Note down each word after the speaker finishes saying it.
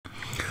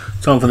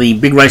Time for the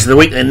big race of the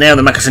week then now,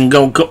 the Mackeson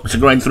Gold Cup. It's a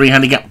grade 3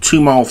 handicap,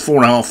 2 mile,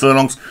 4.5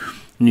 furlongs.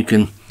 And you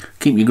can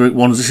keep your group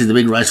ones. This is the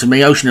big race for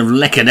me. Ocean of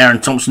Lecker,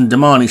 Darren Thompson.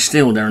 Damani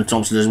Steel, Darren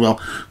Thompson as well.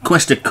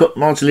 Quest of Cut,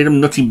 Martin Lidham,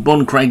 Nutty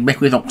Bun, Craig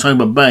Beckwith,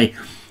 October Bay.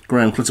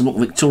 Graham Clutterbuck,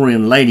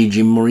 Victorian Lady,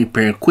 Jim Murray,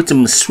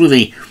 Periquitum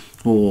Swithy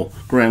for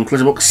Graham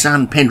Clutterbuck,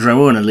 San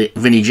Pedro Erna,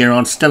 Vinnie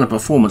Gerard, Stellar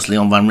Performance,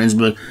 Leon Van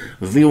Rensburg,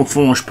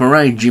 Villeforge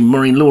Parade, Jim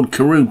Murray, Lord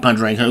Carew,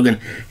 Padraig Hogan,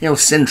 El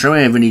Centro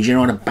Air, Vinnie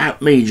Gerard,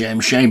 About Me,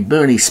 James Shea,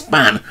 Bernie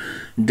Spann,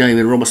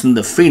 David Robertson,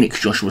 The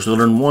Phoenix, Joshua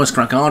Sutherland,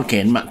 Wisecrack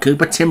Hardcare, Matt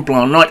Cooper,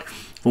 Templar Knight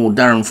for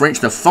Darren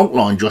French, The Fault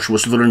Line, Joshua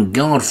Sutherland,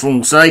 Guard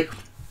Francais,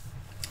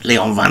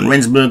 Leon Van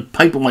Rensburg,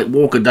 Paperweight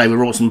Walker, David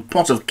Rawson,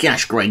 Pot of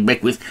Cash, Craig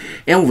Beckwith,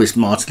 Elvis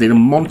Martin,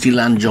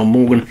 Montyland, John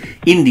Morgan,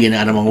 Indian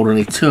Adam Holden,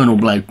 Eternal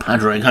Blade,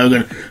 Padraig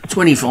Hogan.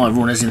 25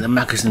 runners in the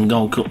Mackeson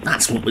Gold Cup.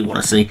 That's what we want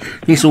to see.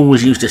 This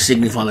always used to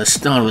signify the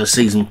start of the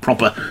season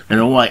proper and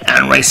away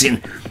and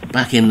racing.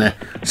 Back in the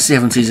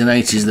 70s and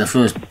 80s, the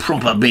first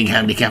proper big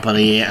handicap of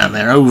the year, and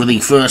they're over the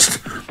first,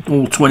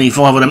 all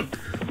 25 of them.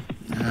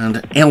 And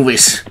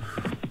Elvis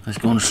has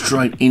gone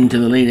straight into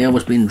the lead.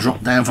 Elvis been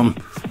dropped down from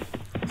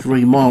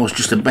 3 miles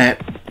just about.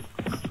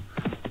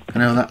 I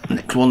know that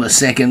next one, the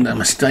second, a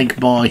mistake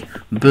by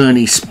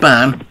Bernie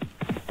Spann.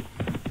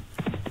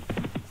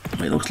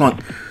 It looks like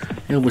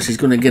Elvis is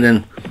going to get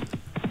an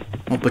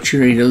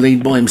opportunity to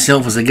lead by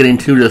himself as they get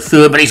into the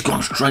third, but he's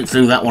gone straight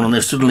through that one and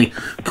they've suddenly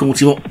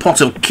caught him up.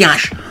 Pot of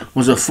Cash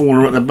was a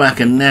faller at the back,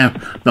 and now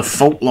the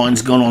Fault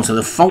Line's gone on. So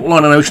the Fault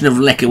Line and Ocean of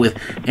Lecker with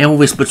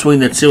Elvis between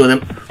the two of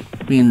them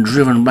being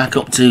driven back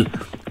up to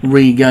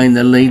regain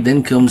the lead.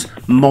 Then comes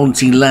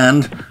Monty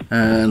Land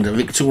and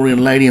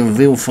Victorian Lady and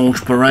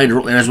Villeforge Parade are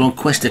up there as well.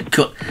 Quest of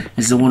Cut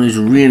is the one who's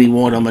really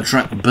wide on the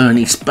track.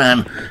 Bernie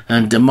Spann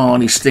and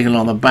Damani sticking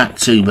on the back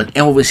too, but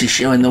Elvis is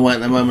showing the way at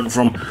the moment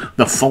from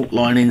the Fault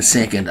Line in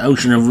second.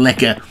 Ocean of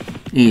Lecker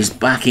is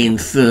back in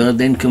third.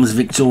 Then comes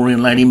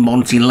Victorian Lady,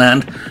 Monty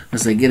Land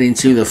as they get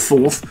into the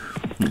fourth,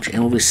 which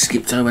Elvis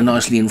skipped over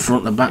nicely in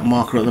front. The back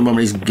marker at the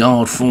moment is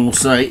Guard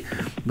Francais,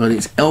 but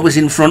it's Elvis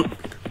in front,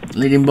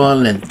 leading by a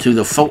length to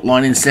the Fault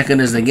Line in second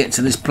as they get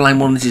to this plain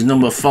one. This is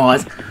number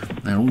 5.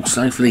 They're all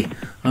safely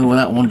over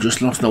that one,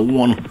 just lost the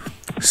one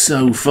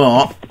so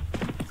far.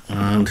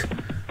 And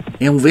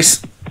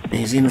Elvis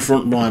is in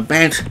front by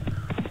about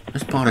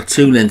as part of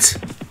 2 lengths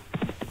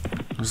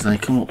as they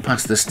come up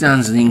past the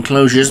stands and the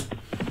enclosures.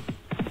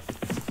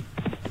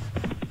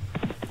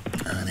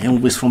 And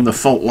Elvis from the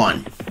Fault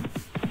Line.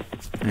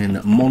 And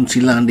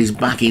Montyland is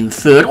back in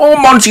third. Oh,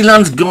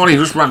 Montyland's gone. He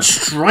just ran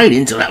straight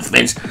into that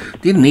fence.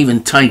 Didn't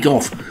even take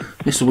off.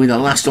 This will be the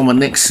last on the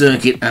next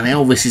circuit, and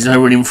Elvis is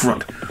over in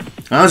front.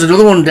 There's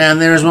another one down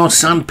there as well.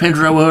 San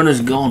Pedro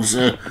Erna's gone,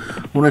 so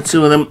 1 or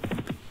 2 of them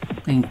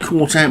being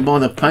caught out by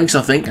the pace,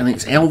 I think, and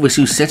it's Elvis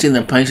who's setting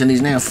the pace, and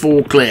he's now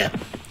 4 clear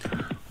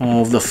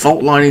of the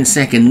Fault Line in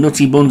second.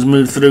 Nutty Buns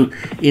moved through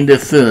into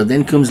third.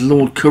 Then comes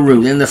Lord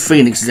Carew. Then the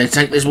Phoenix as they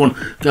take this one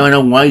going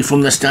away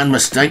from the stand.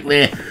 Mistake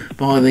there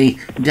by the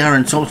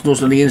Darren Thompson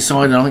also on the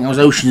inside, and I think that was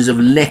Oceans of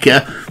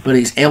Lecker, but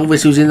it's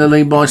Elvis who's in the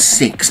lead by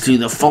 6 to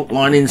the Fault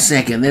Line in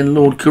second. Then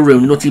Lord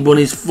Carew, Nutty Bun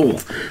is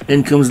 4th.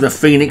 Then comes the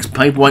Phoenix,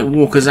 Paperweight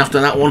Walkers after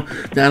that one.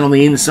 Down on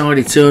the inside,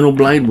 Eternal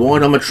Blade,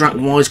 wide on the track,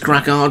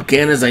 Wisecrack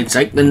Hardcare as they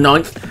take the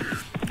 9th,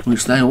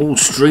 which they all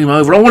stream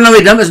over. Oh no,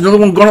 they don't. There's another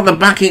one gone at the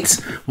back. It's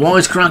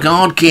Wisecrack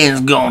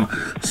Hardcare's gone.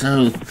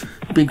 So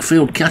big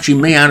field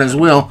catching me out as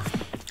well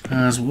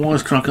as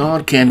Wisecrack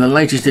Hardcare, the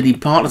latest to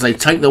depart as they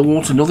take the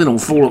water. Nothing will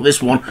fall at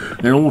this one.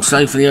 They're all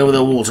safely over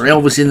the water.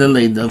 Elvis in the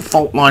lead. The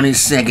Fault Line is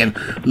second.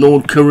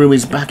 Lord Carew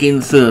is back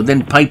in third.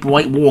 Then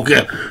Paperweight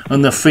Walker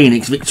and the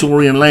Phoenix.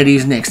 Victorian Lady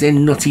is next.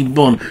 Then Nutty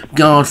Bun.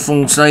 Guard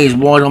Francais is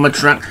wide on the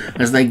track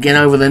as they get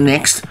over the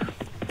next.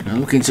 Now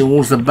looking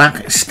towards the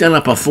back, Stellar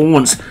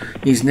Performance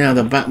is now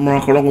the back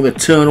marker along with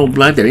Eternal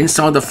Blade. They're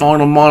inside the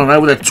final mile and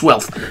over the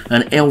 12th,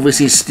 and Elvis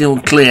is still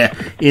clear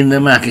in the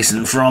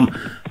Mackeson from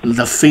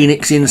the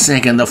Phoenix in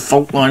second. The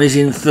Fault Line is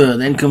in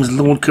third. Then comes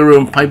Lord Carew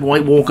and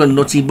Paperweight Walker,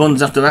 Nutty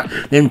Buns after that.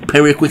 Then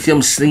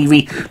Periquitum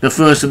Stevie, the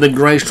first of the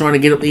greys, trying to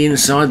get up the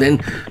inside. Then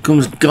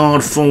comes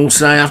Guard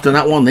Francais after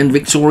that one. Then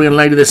Victorian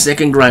Lady, the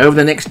second grey, over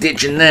the next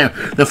ditch. And now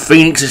the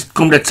Phoenix has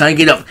come to take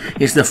it up.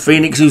 It's the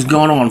Phoenix who's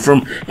gone on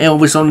from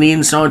Elvis on the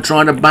inside,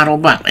 trying to battle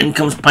back. Then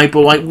comes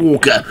Paperweight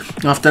Walker.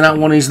 After that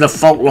one is the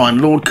Fault Line.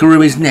 Lord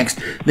Carew is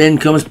next. Then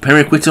comes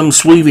Periquitum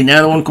Stevie.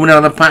 Now the one coming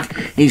out of the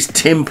pack is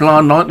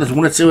Templar Knight. There's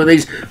 1 or 2 of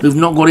these who've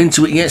not got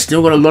into it yet,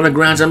 still got a lot of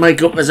ground to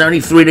make up. There's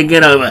only 3 to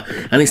get over,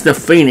 and it's the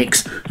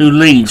Phoenix who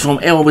leads from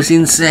Elvis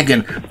in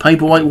second.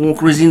 Paperweight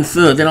Walker is in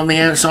third. Then on the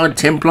outside,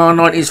 Templar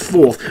Knight is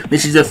 4th.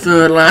 This is the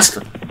third last.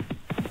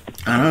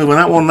 And over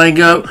that one they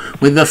go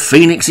with the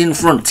Phoenix in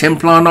front.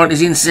 Templar Knight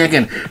is in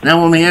second. Now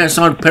on the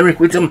outside,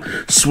 Periquitum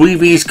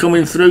Sweevy is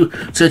coming through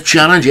to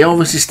challenge.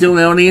 Elvis is still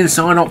there on the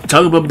inside.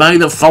 October Bay,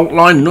 the Fault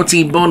Line,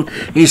 Nutty Bun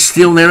is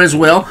still there as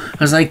well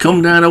as they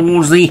come down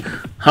towards the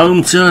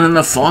home turn and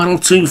the final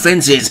 2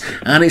 fences,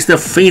 and it's the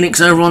Phoenix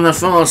over on the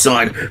far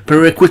side.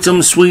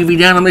 Periquitum Sweevy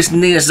down on this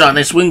near side.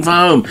 They swing for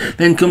home.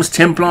 Then comes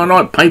Templar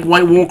Knight.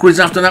 Paperweight Walker is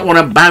after that one.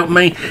 About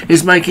Me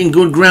is making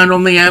good ground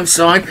on the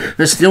outside.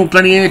 There's still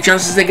plenty of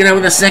chances they get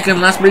over the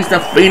second last, but it's the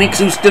Phoenix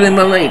who's still in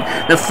the lead.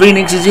 The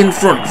Phoenix is in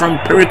front from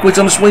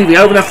Periquitum Sweevy.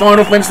 Over the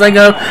final fence they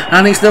go,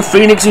 and it's the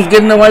Phoenix who's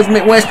getting away from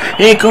it west.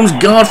 Here comes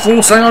Guard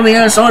Force on the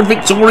outside.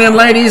 Victorian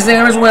Lady is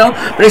there as well,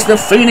 but it's the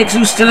Phoenix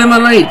who's still in the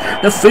lead.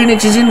 The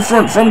Phoenix is in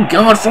front from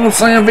Guard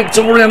Force and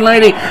Victorian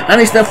Lady,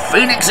 and it's the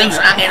Phoenix who's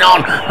hanging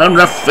on, and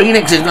the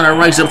Phoenix is going to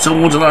race up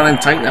towards the line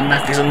and take the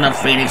Mackeson. The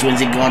Phoenix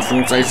wins it. Guard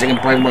Force second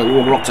place.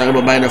 Walker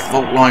October Bay, the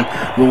fault line.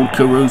 Lord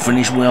Carew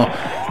finished well.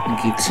 I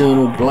think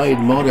Eternal Blade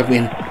might have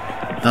been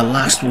the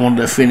last one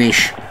to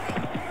finish,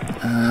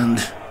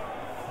 and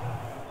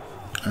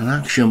an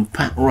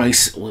action-packed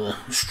race with a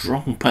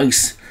strong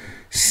pace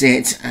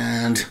set,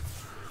 and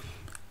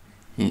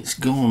it's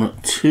gone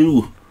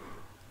to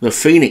the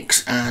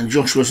Phoenix and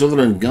Joshua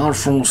Sutherland. Guard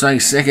Francais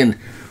second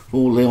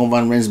for Leon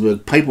van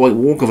Rensburg. Paperweight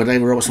Walker for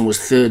David Robertson was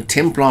third.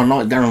 Templar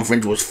Knight Darren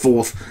French was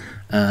fourth,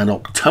 and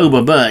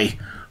October Bay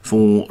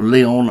for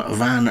Leon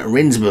van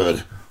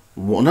Rensburg.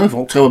 No,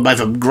 October Bay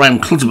for Graham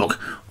Clutterbuck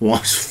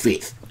was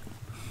fifth.